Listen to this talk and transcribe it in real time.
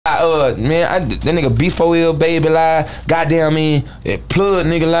Man, that nigga B4L Baby Live. Goddamn me, that Plug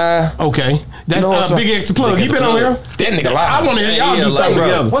nigga live. Okay. That's BigXthaPlug. He been on here? That nigga live. I want to hear y'all do something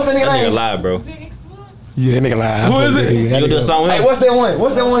together. What's that nigga name? That nigga live, bro. Yeah, that nigga live. Who is it? You gonna do a song with him? Hey, what's that one?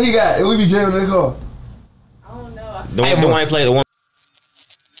 What's that one he got? We be jamming in the car. I don't know. The one I play, the one.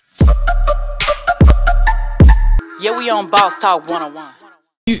 Yeah, we on Boss Talk 101.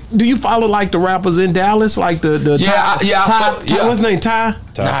 Do you follow like the rappers in Dallas, like the Ty, what's his name? Ty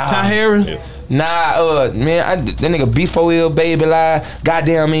Harris? Yeah. Nah, man, that nigga B4L Baby Live.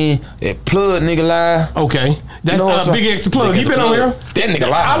 Goddamn me, that Plug nigga live. Okay. That's BigXthaPlug. He been on here? That nigga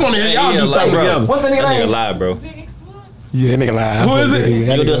live. I want to hear y'all do something together. What's that nigga name? That nigga live, bro. Yeah, that nigga live. Who is it? You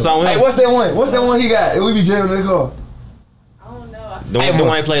gonna do a song with him? Hey, what's that one? What's that one he got? We be jamming in the car. The one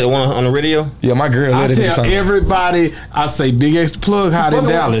I play, the one on the radio? Yeah, my girl. I tell everybody, I say BigXthaPlug hot in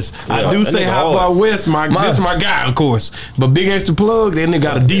Dallas. I do say Hotboy Wes, this is my guy, of course. But BigXthaPlug, that nigga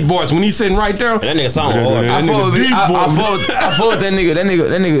got a deep voice. When he's sitting right there, that nigga sound hard. I fuck with that nigga. That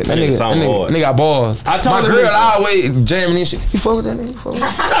nigga got balls. I told my girl always jamming and shit. You fuck with that nigga?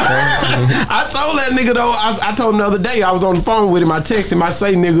 I told that nigga though. I told him the other day. I was on the phone with him. I text him. I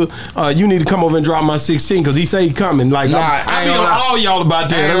say, nigga, you need to come over and drop my 16 because he say he coming. Like, nah, I be on all y'all about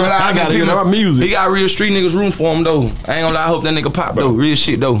that. I gotta hear my music. He got real street niggas room for him though. I ain't gonna lie. I hope that nigga pop though. Real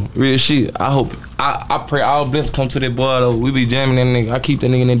shit though. Real shit. I hope. I pray all blessings come to that boy though. We be jamming that nigga. I keep that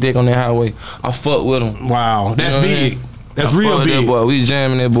nigga in the dick on that highway. I fuck with him. Wow, that's big. That's real big. That boy. We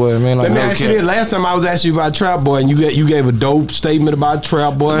jamming that boy, man. Like, let me ask you this. Last time I was asking you about Trap Boy, and you gave a dope statement about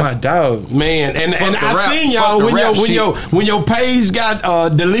Trap Boy. My dog, man. And I seen y'all when your page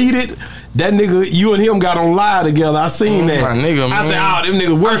got deleted. That nigga, you and him got on live together. I seen that. My nigga, man. I said, oh, them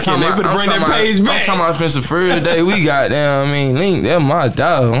niggas working. They finna bring that page back. I'm talking about offensive for today. We got down. I mean, Link, that's my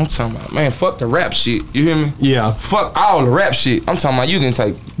dog. I'm talking about, man, fuck the rap shit. You hear me? Yeah. Fuck all the rap shit. I'm talking about you can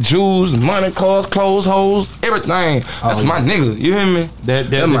take jewels, money, cars, clothes, hoes, everything. That's my nigga. You hear me? That's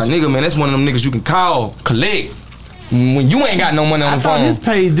my nigga, man. That's one of them niggas you can call, collect. When you ain't got no money on the phone.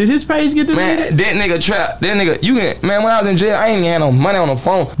 Did his page get deleted? Man, that nigga Trap, that nigga, man, when I was in jail, I ain't had no money on the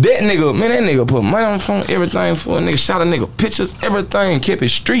phone. That nigga put money on the phone, everything for a nigga, shot a nigga pictures, everything, kept it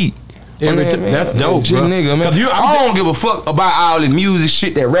street. That's dope, bro. Nigga, man. I don't give a fuck about all this music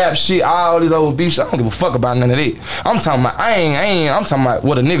shit, that rap shit, all this old beef shit. I don't give a fuck about none of that. I'm talking about, I'm talking about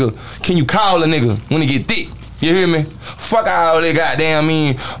what a nigga, can you call a nigga when he get thick? You hear me? Fuck all that goddamn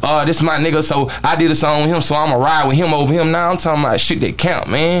this my nigga, so I did a song with him, so I'ma ride with him over him. Now I'm talking about shit that count,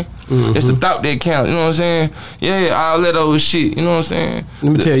 man. It's the thought that count, you know what I'm saying? Yeah, all that old shit, you know what I'm saying?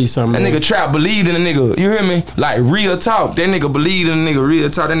 Let me tell you something, that nigga Trap believed in a nigga, you hear me? Like real talk, that nigga believed in a nigga, real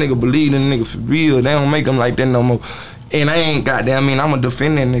talk, that nigga believed in a nigga for real. They don't make them like that no more. And I ain't goddamn I'ma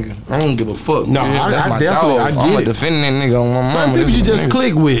defend that nigga. I don't give a fuck. No, I definitely, I get it. I'ma defend that nigga on my mama. Some people you just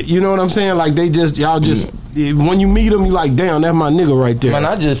click with, you know what I'm saying? Like y'all just, when you meet them, you like, damn, that's my nigga right there. Man,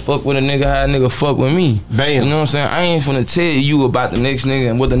 I just fuck with a nigga how a nigga fuck with me. Bam. You know what I'm saying? I ain't finna tell you about the next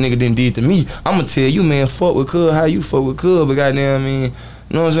nigga and what the nigga done did to me. I'ma tell you, man, fuck with cuz, how you fuck with cuz, but goddamn, you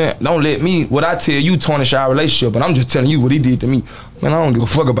know what I'm saying? Don't let me, what I tell you, tarnish our relationship, but I'm just telling you what he did to me. Man, I don't give a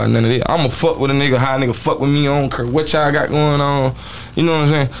fuck about none of that. I'ma fuck with a nigga, how a nigga fuck with me. I don't care what y'all got going on. You know what I'm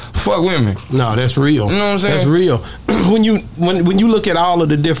saying? Fuck with me. No, that's real. You know what I'm saying? That's real. when you look at all of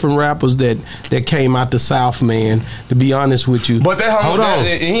the different rappers that came out the South, man, to be honest with you. But that hold on.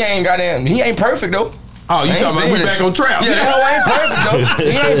 He ain't perfect though. Oh, you talking about we back on Trap? Yeah, that hoe ain't perfect though.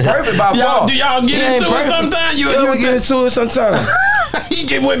 He ain't perfect by far. Do y'all get into it sometimes? You get into it sometimes.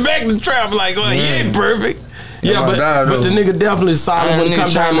 He went back to Trap like, well, he ain't perfect. Yeah, but the nigga definitely solid when it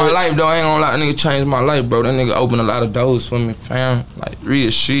comes down to my life though. I ain't gonna lie, that nigga changed my life, bro. That nigga opened a lot of doors for me, fam. Like real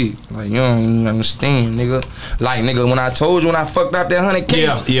shit. Like you don't even understand, nigga. Like nigga, when I told you when I fucked up that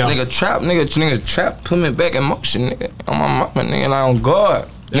 100K, nigga Trap put me back in motion, nigga. On my mama, nigga, like on God.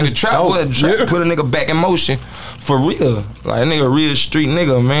 Nigga Trap put a nigga back in motion for real. Like a nigga real street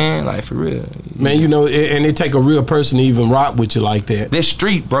nigga, man. Like for real. Man, you know, and it take a real person to even rock with you like that. That's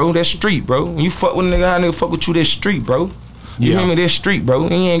street, bro. That's street, bro. When you fuck with a nigga, how a nigga fuck with you, that's street, bro. You hear me? That's street, bro.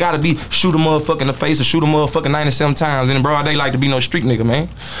 You ain't gotta be shoot a motherfucker in the face or shoot a motherfucker 97 times in the broad day like to be no street nigga, man.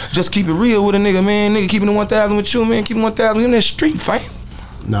 Just keep it real with a nigga, man. Nigga keeping it 1,000 with you, man. Keeping 1,000 with him, that's street, fam.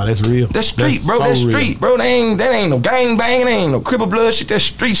 No, that's real. That's street, bro. That's street, bro. That ain't no gang bang. That ain't no cripple blood shit. That's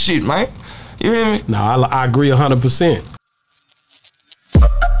street shit, man. You hear me? No, I agree 100%.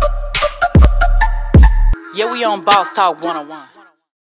 Yeah, we on Boss Talk 101.